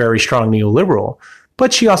exactly a very strong neoliberal,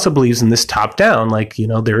 but she also believes in this top down, like,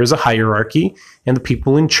 there is a hierarchy and the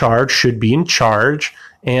people in charge should be in charge,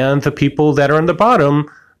 and the people that are on the bottom,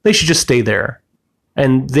 they should just stay there.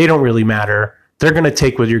 And they don't really matter. They're going to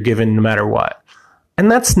take what you're given no matter what. And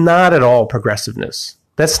that's not at all progressiveness.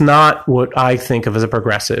 That's not what I think of as a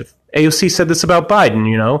progressive. AOC said this about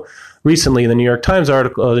Biden, recently in the New York Times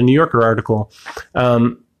article, the New Yorker article,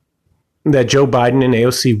 that Joe Biden and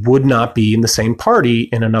AOC would not be in the same party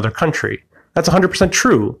in another country. That's 100%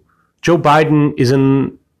 true. Joe Biden is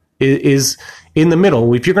in the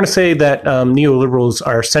middle. If you're going to say that neoliberals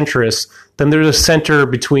are centrists, then there's a center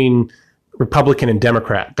between Republican and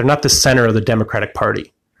Democrat. They're not the center of the Democratic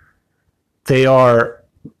Party. They are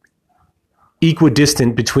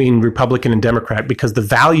equidistant between Republican and Democrat because the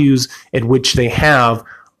values at which they have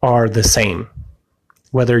are the same,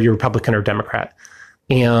 whether you're Republican or Democrat.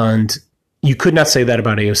 And you could not say that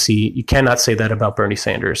about AOC. You cannot say that about Bernie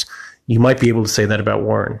Sanders. You might be able to say that about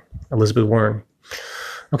Elizabeth Warren.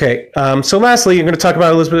 Okay, so lastly, I'm going to talk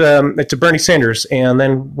about Elizabeth to Bernie Sanders, and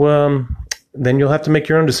then you'll have to make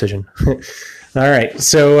your own decision. All right,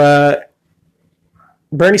 so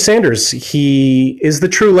Bernie Sanders, he is the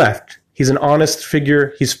true left. He's an honest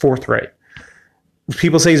figure. He's forthright.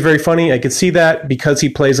 People say he's very funny. I could see that because he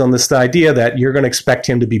plays on this idea that you're going to expect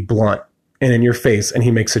him to be blunt and in your face, and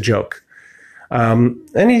he makes a joke.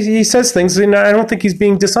 And he says things, and I don't think he's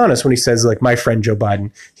being dishonest when he says, like, my friend Joe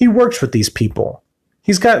Biden. He works with these people.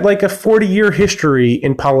 He's got like a 40-year history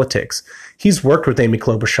in politics. He's worked with Amy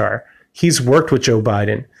Klobuchar. He's worked with Joe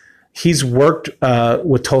Biden. He's worked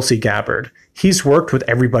with Tulsi Gabbard. He's worked with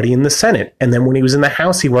everybody in the Senate. And then when he was in the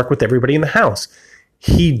House, he worked with everybody in the House.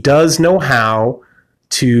 He does know how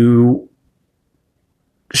to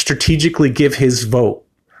strategically give his vote.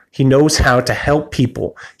 He knows how to help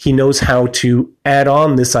people. He knows how to add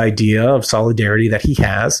on this idea of solidarity that he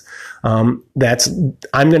has. I'm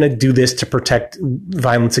going to do this to protect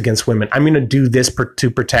violence against women. I'm going to do this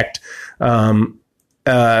to protect the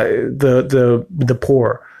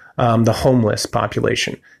poor, the homeless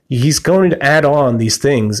population. He's going to add on these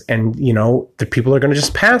things, and the people are going to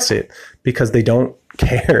just pass it because they don't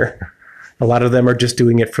care. A lot of them are just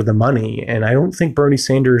doing it for the money, and I don't think Bernie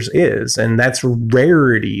Sanders is, and that's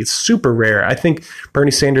rarity. It's super rare. I think Bernie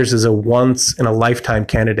Sanders is a once-in-a-lifetime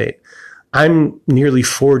candidate. I'm nearly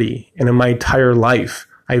 40, and in my entire life,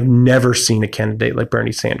 I've never seen a candidate like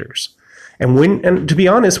Bernie Sanders. And to be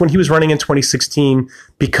honest, when he was running in 2016,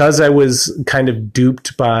 because I was kind of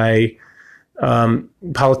duped by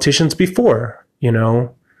politicians before,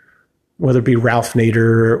 whether it be Ralph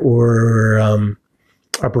Nader or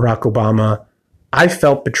Barack Obama, I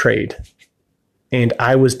felt betrayed and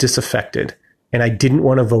I was disaffected and I didn't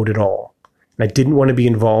want to vote at all. And I didn't want to be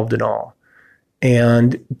involved at all.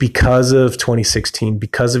 And because of 2016,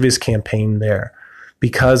 because of his campaign there,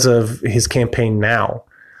 because of his campaign now,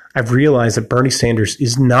 I've realized that Bernie Sanders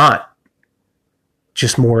is not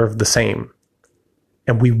just more of the same.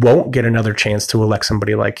 And we won't get another chance to elect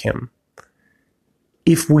somebody like him.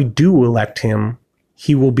 If we do elect him,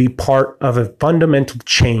 he will be part of a fundamental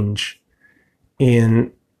change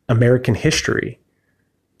in American history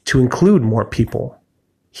to include more people.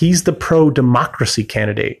 He's the pro-democracy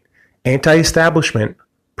candidate, anti-establishment,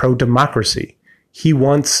 pro-democracy. He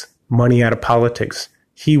wants money out of politics.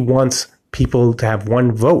 He wants people to have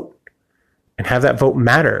one vote and have that vote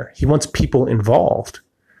matter. He wants people involved.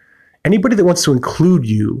 Anybody that wants to include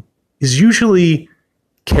you is usually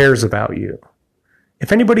cares about you.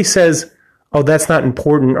 If anybody says, oh, that's not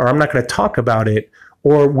important, or I'm not going to talk about it,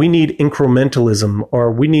 or we need incrementalism,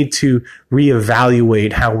 or we need to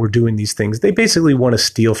reevaluate how we're doing these things, they basically want to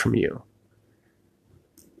steal from you.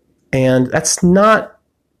 And that's not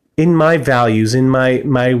in my values, in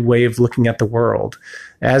my way of looking at the world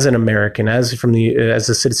as an American, as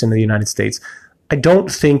a citizen of the United States. I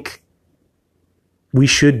don't think we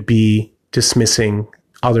should be dismissing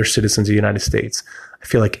other citizens of the United States. I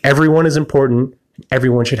feel like everyone is important.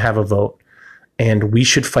 Everyone should have a vote. And we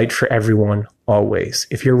should fight for everyone always.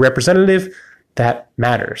 If you're a representative, that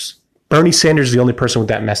matters. Bernie Sanders is the only person with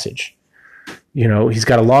that message. He's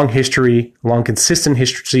got a long consistent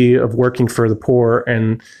history of working for the poor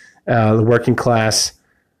and the working class.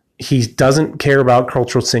 He doesn't care about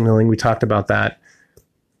cultural signaling. We talked about that.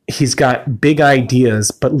 He's got big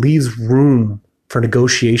ideas, but leaves room for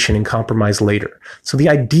negotiation and compromise later. So the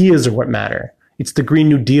ideas are what matter. It's the Green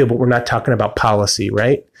New Deal, but we're not talking about policy,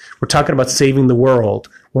 right? We're talking about saving the world.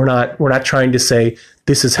 We're not trying to say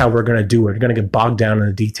this is how we're going to do it. We're going to get bogged down in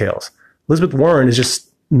the details. Elizabeth Warren is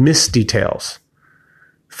just miss details.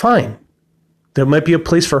 Fine. There might be a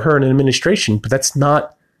place for her in an administration, but that's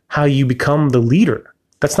not how you become the leader.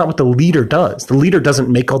 That's not what the leader does. The leader doesn't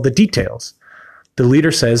make all the details. The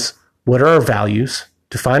leader says, what are our values?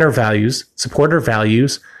 Define our values, support our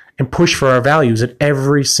values, and push for our values at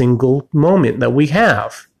every single moment that we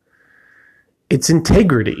have. It's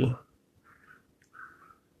integrity.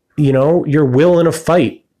 Your will in a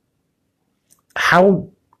fight. How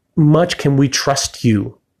much can we trust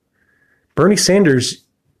you? Bernie Sanders,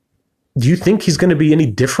 do you think he's going to be any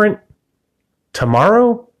different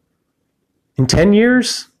tomorrow? In 10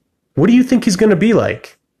 years? What do you think he's going to be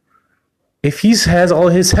like? If he has all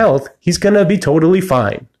his health, he's going to be totally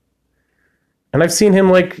fine. And I've seen him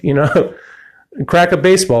crack a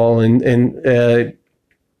baseball and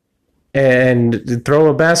throw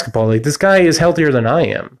a basketball. Like, this guy is healthier than I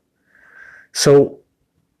am. So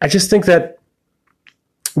I just think that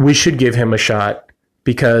we should give him a shot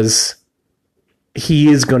because he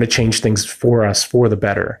is going to change things for us for the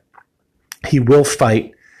better. He will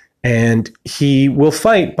fight, and he will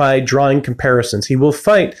fight by drawing comparisons. He will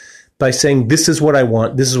fight by saying, this is what I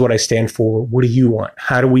want. This is what I stand for. What do you want?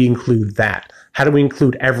 How do we include that? How do we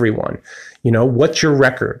include everyone? What's your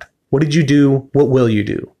record? What did you do? What will you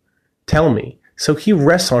do? Tell me. So he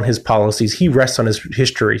rests on his policies. He rests on his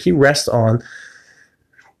history. He rests on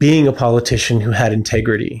being a politician who had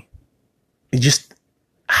integrity.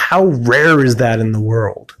 How rare is that in the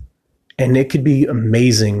world? And it could be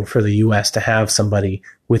amazing for the U.S. to have somebody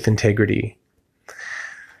with integrity.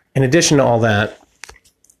 In addition to all that,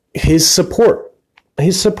 his support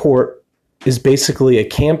is basically a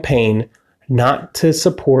campaign not to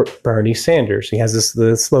support Bernie Sanders. He has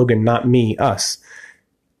the slogan, not me, us.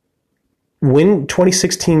 When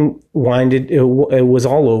 2016 it was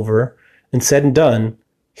all over and said and done,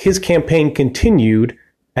 his campaign continued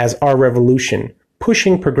as our revolution,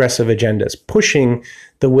 pushing progressive agendas, pushing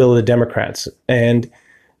the will of the Democrats, and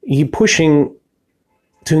pushing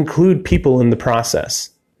to include people in the process.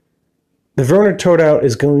 The Verona turnout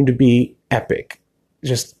is going to be epic.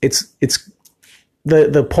 The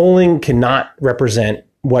polling cannot represent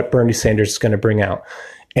what Bernie Sanders is going to bring out.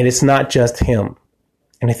 And it's not just him.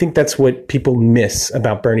 And I think that's what people miss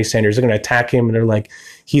about Bernie Sanders. They're going to attack him and they're like,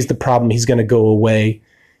 he's the problem. He's going to go away.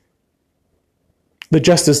 The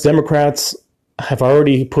Justice Democrats have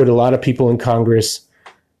already put a lot of people in Congress.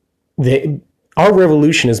 Our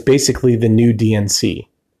revolution is basically the new DNC.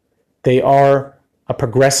 They are a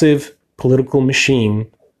progressive political machine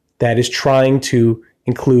that is trying to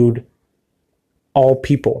include all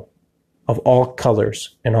people of all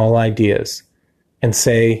colors and all ideas and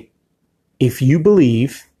say, if you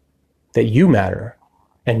believe that you matter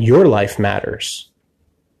and your life matters,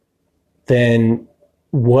 then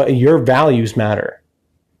what your values matter.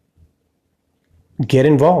 Get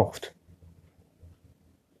involved.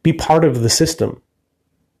 Be part of the system.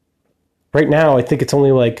 Right now, I think it's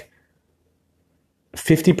only like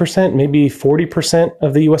 50%, maybe 40%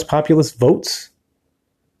 of the US populace votes.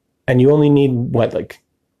 And you only need,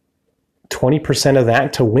 20% of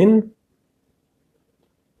that to win?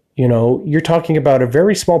 You're talking about a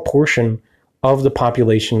very small portion of the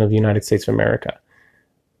population of the United States of America.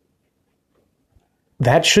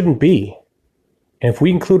 That shouldn't be. And if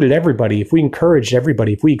we included everybody, if we encouraged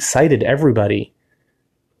everybody, if we excited everybody,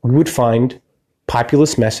 we would find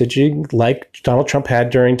populist messaging like Donald Trump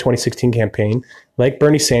had during 2016 campaign, like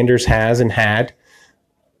Bernie Sanders has and had,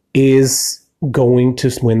 is going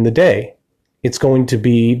to win the day. It's going to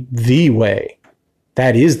be the way.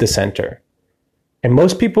 That is the center. And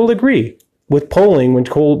most people agree with polling when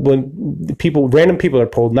random people are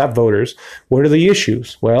polled, not voters. What are the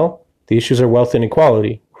issues? Well, the issues are wealth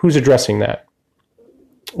inequality. Who's addressing that?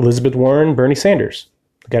 Elizabeth Warren, Bernie Sanders.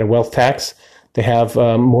 They got a wealth tax. They have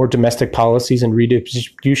more domestic policies and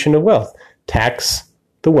redistribution of wealth. Tax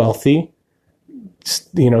the wealthy.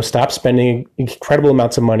 Stop spending incredible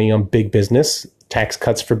amounts of money on big business, tax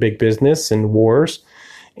cuts for big business and wars,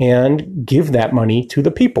 and give that money to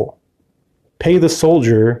the people. Pay the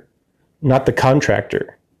soldier, not the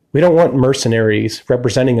contractor. We don't want mercenaries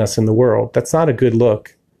representing us in the world. That's not a good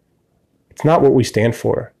look. It's not what we stand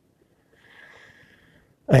for.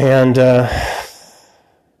 And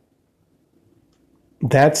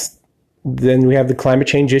then we have the climate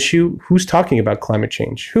change issue. Who's talking about climate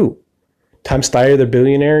change? Who? Tom Steyer, the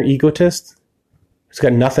billionaire egotist, who's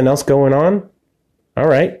got nothing else going on? All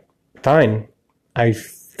right, fine. I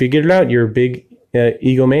figured it out. You're a big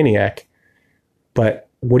egomaniac. But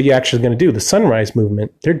what are you actually going to do? The Sunrise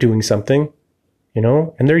Movement, they're doing something,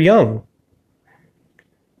 and they're young.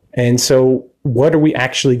 And so what are we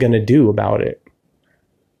actually going to do about it?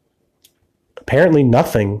 Apparently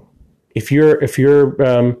nothing. If you're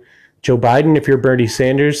Joe Biden, if you're Bernie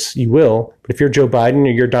Sanders, you will. But if you're Joe Biden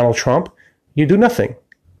or you're Donald Trump, you do nothing.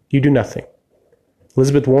 You do nothing.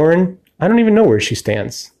 Elizabeth Warren, I don't even know where she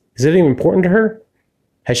stands. Is it even important to her?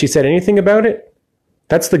 Has she said anything about it?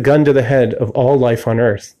 That's the gun to the head of all life on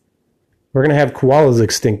Earth. We're going to have koalas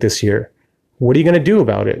extinct this year. What are you going to do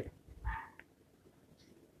about it?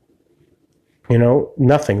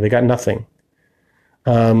 Nothing. They got nothing.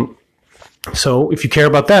 So if you care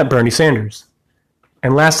about that, Bernie Sanders.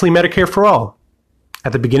 And lastly, Medicare for all.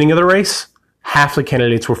 At the beginning of the race, half the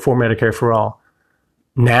candidates were for Medicare for all.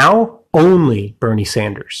 Now, only Bernie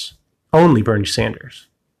Sanders. Only Bernie Sanders.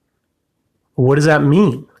 What does that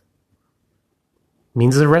mean? It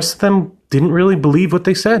means the rest of them didn't really believe what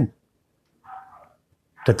they said.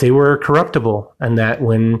 That they were corruptible, and that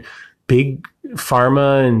when big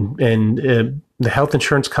pharma and the health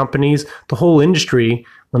insurance companies, the whole industry,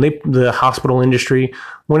 the hospital industry,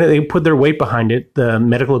 when they put their weight behind it, the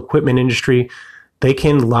medical equipment industry, they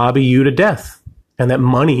can lobby you to death, and that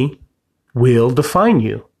money will define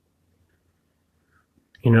you.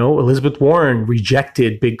 Elizabeth Warren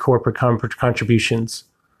rejected big corporate contributions,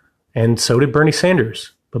 and so did Bernie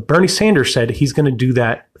Sanders. But Bernie Sanders said he's going to do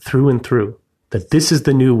that through and through, that this is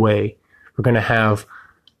the new way. We're going to have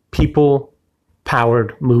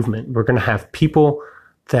people-powered movement. We're going to have people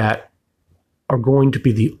that are going to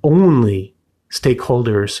be the only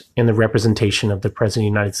stakeholders in the representation of the President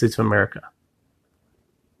of the United States of America.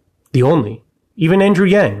 The only. Even Andrew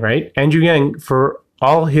Yang, right? Andrew Yang, for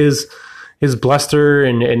all his bluster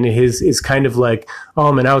and his kind of like, oh,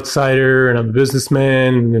 I'm an outsider and I'm a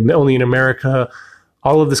businessman and only in America,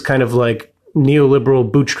 all of this kind of like neoliberal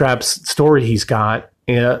bootstraps story he's got,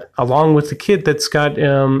 along with the kid that's got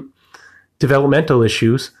developmental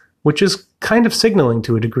issues, which is kind of signaling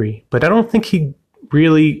to a degree. But I don't think he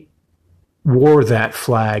really wore that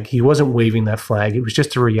flag. He wasn't waving that flag. It was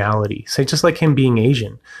just a reality. So just like him being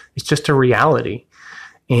Asian, it's just a reality.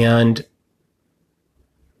 And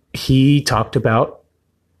he talked about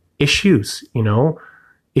issues,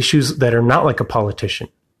 issues that are not like a politician.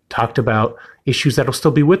 Talked about issues that will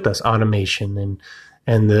still be with us, automation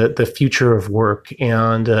and the future of work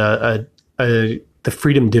and the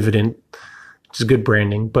freedom dividend, which is good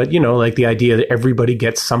branding. But, like the idea that everybody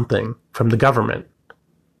gets something from the government.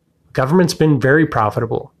 Government's been very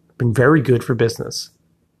profitable, been very good for business.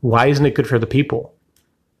 Why isn't it good for the people?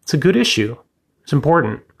 It's a good issue. It's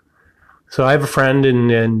important. So I have a friend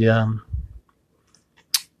and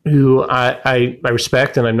who I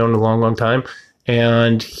respect and I've known a long, long time.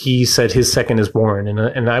 And he said his second is Warren.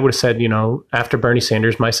 And I would have said, after Bernie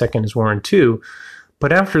Sanders, my second is Warren too.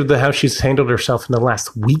 But after how she's handled herself in the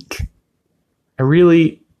last week, I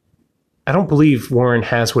don't believe Warren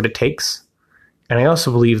has what it takes. And I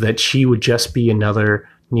also believe that she would just be another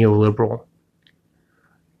neoliberal,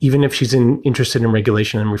 even if she's interested in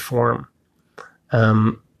regulation and reform,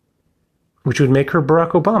 which would make her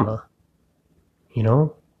Barack Obama,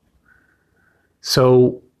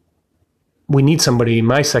 So we need somebody.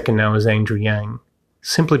 My second now is Andrew Yang,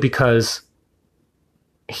 simply because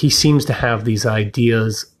he seems to have these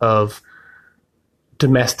ideas of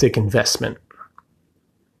domestic investment,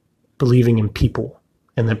 believing in people,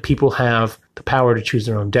 and that people have the power to choose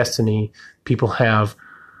their own destiny. People have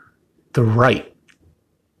the right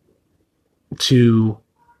to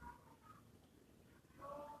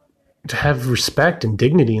have respect and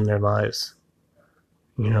dignity in their lives,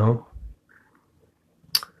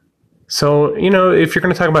 So, if you're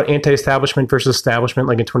going to talk about anti-establishment versus establishment,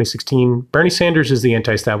 like in 2016, Bernie Sanders is the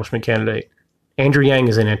anti-establishment candidate. Andrew Yang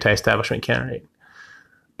is an anti-establishment candidate.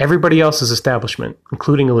 Everybody else is establishment,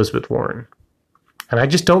 including Elizabeth Warren. And I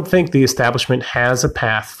just don't think the establishment has a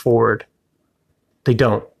path forward. They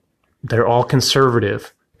don't. They're all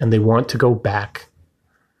conservative, and they want to go back.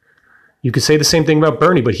 You could say the same thing about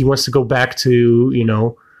Bernie, but he wants to go back to,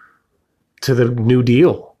 to the New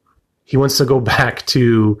Deal. He wants to go back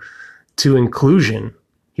to inclusion.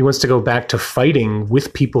 He wants to go back to fighting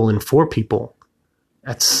with people and for people.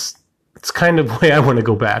 That's kind of the way I want to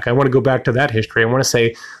go back. I want to go back to that history. I want to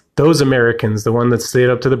say those Americans, the one that stood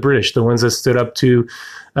up to the British, the ones that stood up to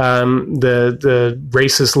the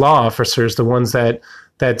racist law officers, the ones that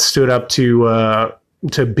stood up to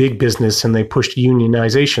to big business and they pushed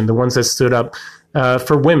unionization, the ones that stood up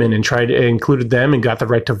for women and tried to included them and got the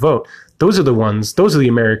right to vote. Those are the ones, those are the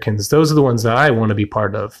Americans. Those are the ones that I want to be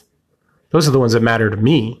part of. Those are the ones that matter to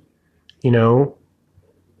me. You know,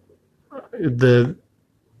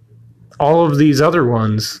 all of these other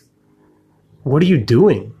ones, what are you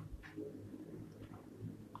doing?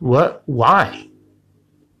 Why?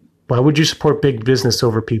 Why would you support big business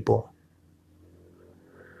over people?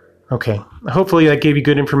 Okay. Hopefully that gave you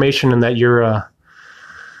good information and that you're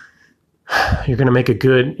going to make a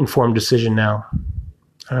good informed decision now.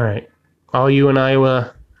 All right. All you in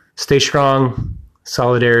Iowa, stay strong,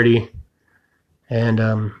 solidarity, and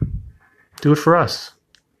do it for us.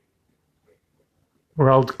 We're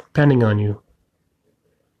all depending on you.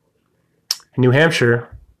 In New Hampshire,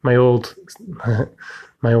 my old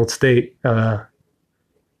state,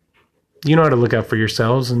 you know how to look out for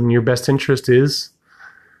yourselves, and your best interest is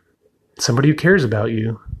somebody who cares about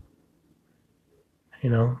you. You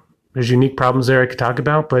know, there's unique problems there I could talk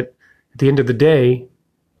about, but at the end of the day,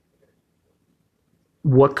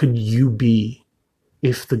 what could you be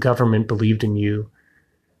if the government believed in you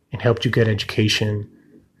and helped you get education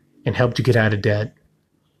and helped you get out of debt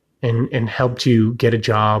and helped you get a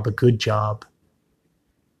job, a good job?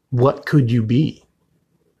 What could you be?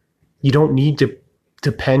 You don't need to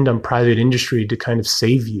depend on private industry to kind of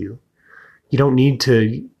save you. You don't need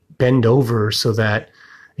to bend over so that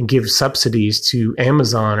and give subsidies to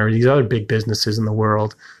Amazon or these other big businesses in the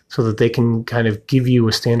world so that they can kind of give you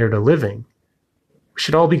a standard of living. We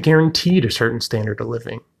should all be guaranteed a certain standard of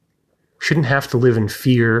living. We shouldn't have to live in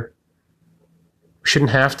fear. We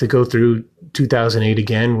shouldn't have to go through 2008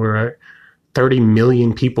 again where 30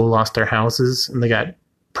 million people lost their houses and they got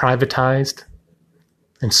privatized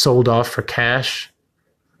and sold off for cash,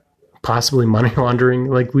 possibly money laundering.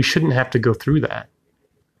 Like, we shouldn't have to go through that.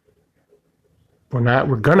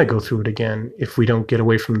 We're going to go through it again if we don't get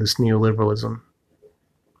away from this neoliberalism.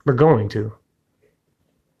 We're going to.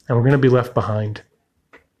 And we're going to be left behind.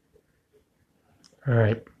 All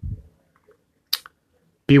right.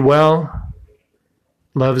 Be well.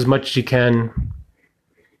 Love as much as you can.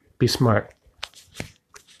 Be smart.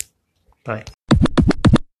 Bye.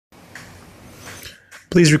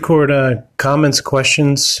 Please record comments,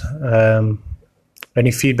 questions,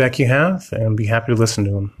 any feedback you have, and I'll be happy to listen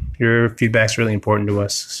to them. Your feedback's really important to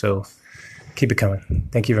us, so keep it coming.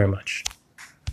 Thank you very much.